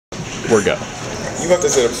We're go. You have to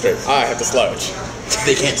sit up straight. I have to slouch.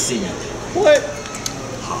 They can't see me. What?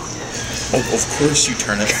 Oh, of course you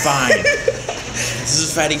turn it. Fine. This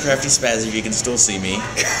is FattyCraftySpazzy. If you can still see me.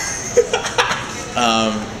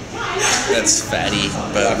 That's Fatty,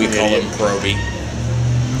 but we call him Probie.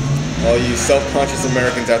 All you self-conscious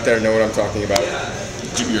Americans out there know what I'm talking about.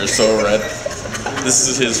 You're so red. This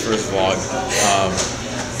is his first vlog.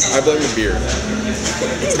 I blame the beer.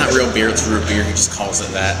 It's not real beer, it's root beer. He just calls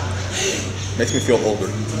it that. Makes me feel older.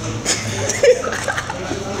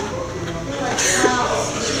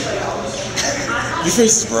 Your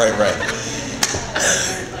face is bright red.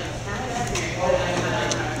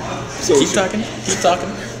 So keep talking. Keep talking.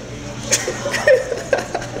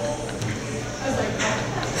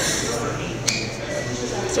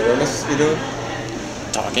 So what am I supposed to be doing?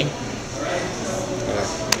 Talking.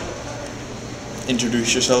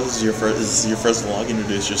 Introduce yourself. This is your first vlog.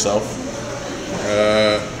 Introduce yourself.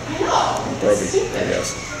 Probie, I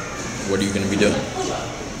guess. What are you gonna be doing?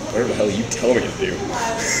 Whatever the hell you tell me to do.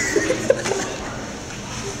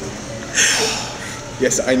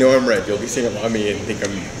 Yes, I know I'm red. You'll be saying about me and think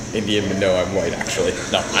I'm Indian, but no, I'm white actually.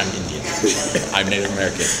 No, I'm Indian. I'm Native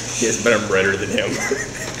American. Yes, but I'm redder than him.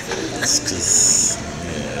 That's because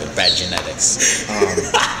bad genetics.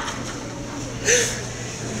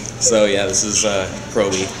 So yeah, this is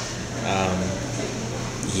Probie.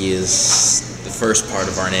 He is the first part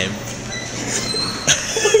of our name.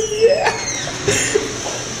 Yeah.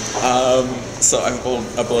 So I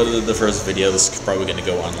uploaded the first video. This is probably going to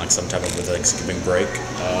go on like some type of a Thanksgiving break.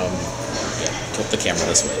 Yeah, tilt the camera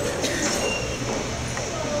this way.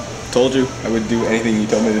 Told you I would do anything you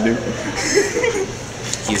told me to do.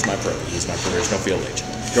 He's my Probie. He's my provisional field agent.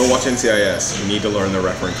 Go watch NCIS. You need to learn the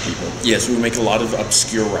reference, people. Yes, we make a lot of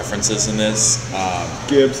obscure references in this.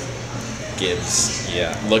 Gibbs.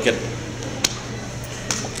 Yeah. Look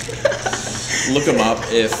them up.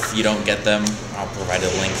 If you don't get them, I'll provide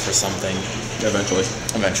a link for something. Eventually,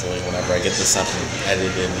 whenever I get this up and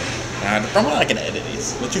edited. I'm probably not gonna edit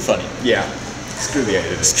these. They're too funny. Yeah. Screw the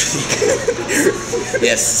editing.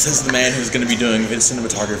 Yes, this is the man who's gonna be doing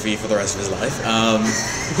cinematography for the rest of his life.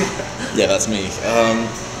 Yeah, that's me.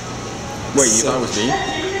 Wait, you thought it was me?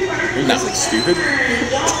 Are you guys like stupid?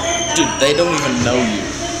 Dude, they don't even know you.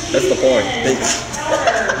 That's the point.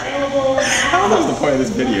 That's the point of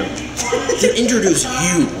this video. To introduce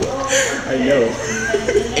you. I know.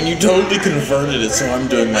 And you totally converted it, so I'm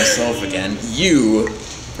doing myself again. You.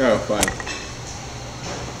 Oh, fine.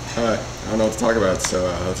 I don't know what to talk about, so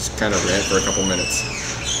I'll just kind of rant for a couple minutes.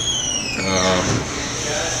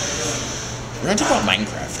 We're gonna talk about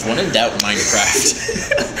Minecraft. When in doubt, Minecraft.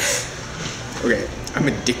 Okay, I'm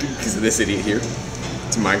addicted because of this idiot here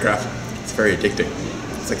to Minecraft. It's very addicting.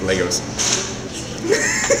 It's like Legos.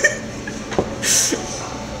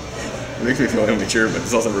 It makes me feel immature, but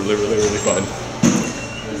it's also really, really, really fun.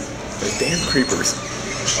 Those damn creepers.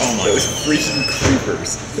 Oh my Those freaking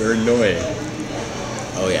creepers. They're annoying.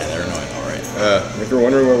 Oh yeah, they're annoying, alright. If you're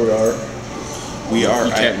wondering where we are,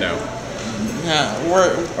 you can't know. Yeah,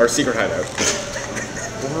 we're our secret hideout.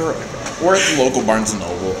 We're at the local Barnes &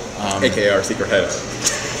 Noble. AKA our secret hideout.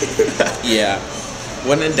 Yeah.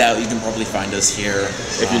 When in doubt, you can probably find us here.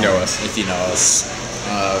 If you know us. If you know us.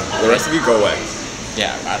 The rest of you go away.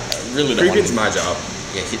 Yeah, I really don't Creeping's my job.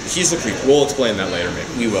 Yeah, he's the creep. We'll explain that later,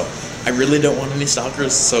 maybe. We will. I really don't want any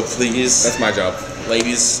stalkers, so please. That's my job.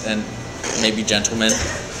 Ladies and maybe gentlemen.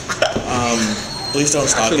 Please don't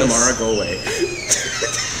stalk us. Lamara, go away.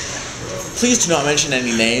 Please do not mention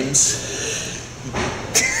any names.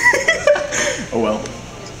 Oh well.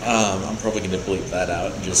 I'm probably going to bleep that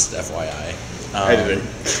out, just FYI. Editing.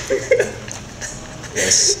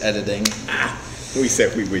 Yes, editing. We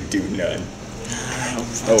said we would do none.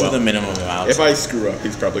 To the minimum amount. If I screw up,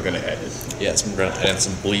 he's probably going to edit. Yes, I'm going to edit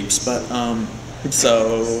some bleeps, but,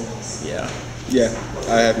 so, yeah. Yeah,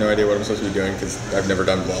 I have no idea what I'm supposed to be doing because I've never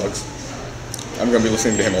done vlogs. I'm going to be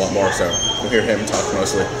listening to him a lot more, so you'll hear him talk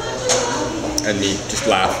mostly. And me just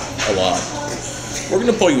laugh a lot. We're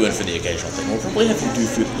going to pull you in for the occasional thing. We'll probably have you do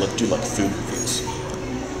food reviews.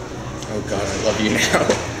 Oh god, I love you now.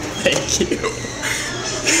 Thank you.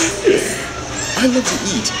 I love to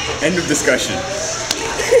eat. End of discussion.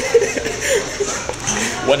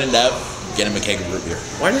 When in doubt, get him a keg of root beer.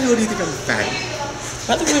 Why the hell do you think I'm fat?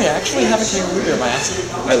 By the way, I actually have a keg of root beer in my ass.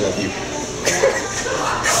 I love you.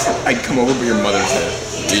 I'd come over but your mother's head.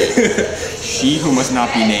 She who must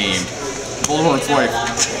not be named. Voldemort's wife.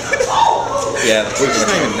 Yeah, she's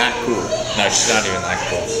not even that cool. No, she's not even that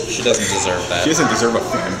cool. She doesn't deserve that. She doesn't deserve a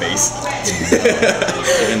fan base.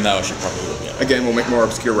 Even though she probably will get it. Again, we'll make more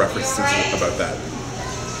obscure references about that.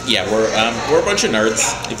 Yeah, we're a bunch of nerds.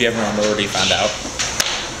 If you haven't already found out.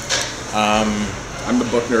 I'm the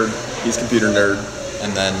book nerd. He's computer nerd.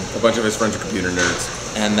 And then A bunch of his friends are computer nerds.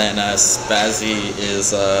 and then Spazzy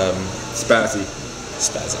is Spazzy.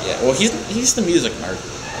 Spazzy. Yeah. Well, he's the music nerd.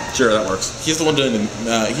 Sure, that works. He's the one doing the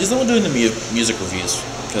music reviews.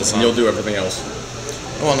 Because And you'll do everything else.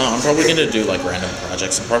 well, no, I'm probably gonna do like random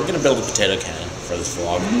projects. I'm probably gonna build a potato cannon for this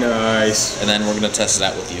vlog, Nice. and then we're gonna test it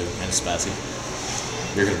out with you and Spazzy.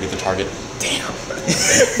 You're gonna be the target. Damn.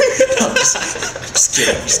 No, I'm just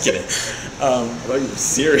kidding. I'm just kidding. I thought you were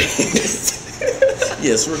serious.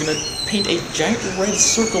 Yes, we're gonna paint a giant red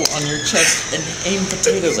circle on your chest and aim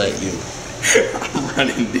potatoes at you. I'm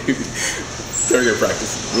running, dude. Target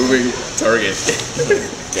practice. Moving target.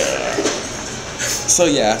 So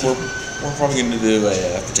yeah, we're probably gonna do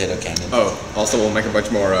a potato cannon. Oh, also we'll make a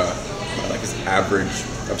bunch more like his average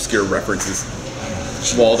obscure references.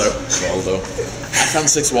 Waldo. I found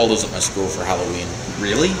 6 Waldos at my school for Halloween.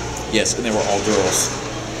 Really? Yes, and they were all girls.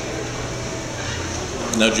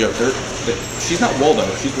 No joke. She's not Waldo.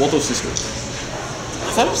 She's Waldo's sister.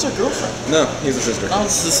 I thought it was her girlfriend. No, he's a sister. Oh,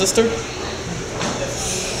 this is the sister?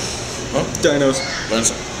 Oh, dinos. Learn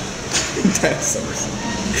Dinosaurs.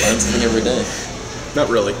 something every day, Not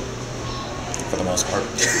really. for the most part.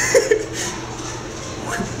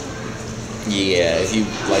 Yeah, if you,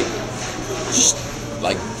 like, just,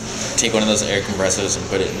 like, take one of those air compressors and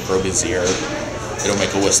put it in Probie's ear, it'll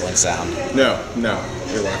make a whistling sound. No,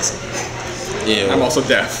 relax. Ew. I'm also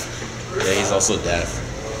deaf. Yeah, he's also deaf.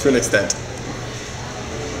 To an extent.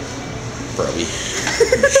 Probie.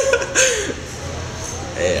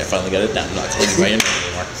 Hey, I finally got it down. I'm not calling you by your name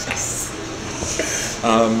anymore.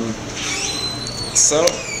 So,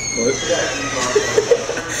 What?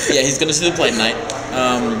 yeah, he's gonna see the play tonight.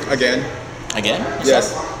 Again? Again?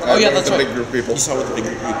 Yes. Oh yeah, With that's the right. big group of people. You saw with the big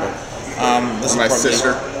group of people. This is My probably,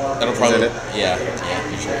 sister. That'll Is probably. in it? Yeah,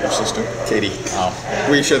 you sure your sister? Katie. Oh,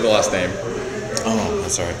 We share the last name. oh,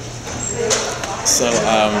 that's right. So,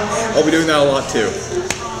 I'll be doing that a lot too.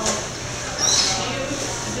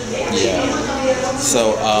 yeah.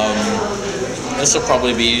 So, this will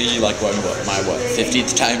probably be like my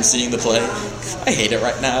 50th time seeing the play. I hate it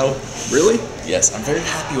right now. Really? Yes, I'm very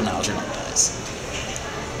happy when Algernon dies.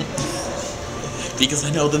 Because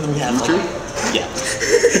I know then we have You like, yeah.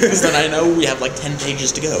 Because then I know we have like 10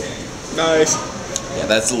 pages to go. Nice. Yeah,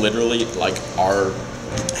 that's literally like our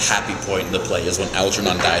happy point in the play is when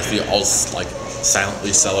Algernon dies. We all like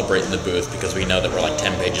silently celebrate in the booth because we know that we're like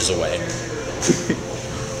 10 pages away.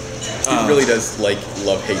 He really does like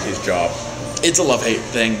love-hate his job. It's a love-hate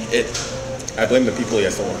thing. I blame the people he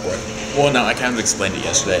has to work with. Well, no, I kind of explained it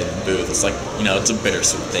yesterday in the booth. It's like, you know, it's a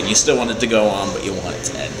bittersweet thing. You still want it to go on, but you want it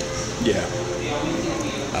to end. Yeah.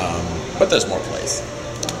 But there's more plays.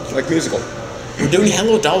 Like musical. We're doing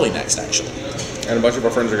Hello Dolly next, actually. And a bunch of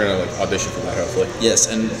our friends are gonna like audition for that hopefully. Yes,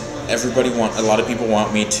 and a lot of people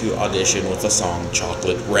want me to audition with the song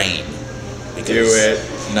Chocolate Rain. Because, Do it.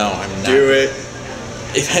 No, I'm not. Do it.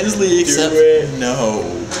 If Hensley accepts, it. no.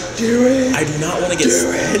 Do it. I do not want to get.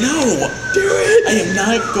 Do it. No. Do it. I am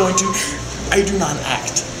not going to. I do not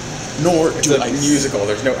act, nor It's do a I. musical.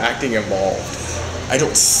 There's no acting involved. I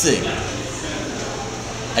don't sing.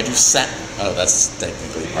 I do sound. Oh, that's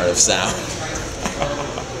technically part of sound.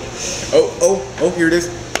 Oh, here it is.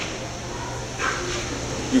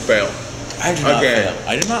 You fail. I do not Again. fail.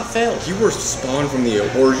 I do not fail. You were spawned from the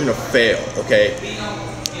origin of fail, okay?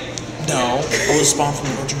 No, I was spawned from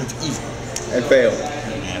the origin of evil. And failed.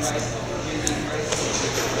 Yes.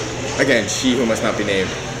 Again, she who must not be named.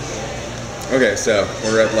 Okay, so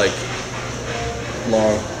we're at like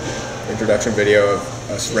long introduction video of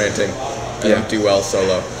us ranting. I Yeah. don't do well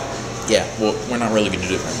solo. Yeah. Well, we're not really going to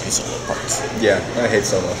do very many solo parts. Yeah, I hate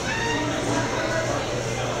solo.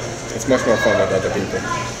 It's much more fun with other people.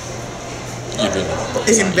 You do that.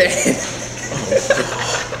 In bed.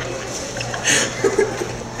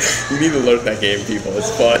 You need to learn that game, people. It's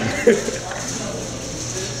fun.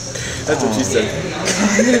 That's what she said.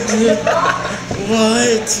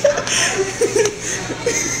 What?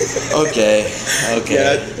 Okay.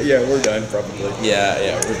 Yeah, we're done probably.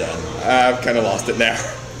 Yeah, we're done. I've kind of lost it now.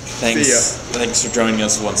 Thanks. See ya. Thanks for joining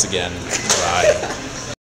us once again. Bye.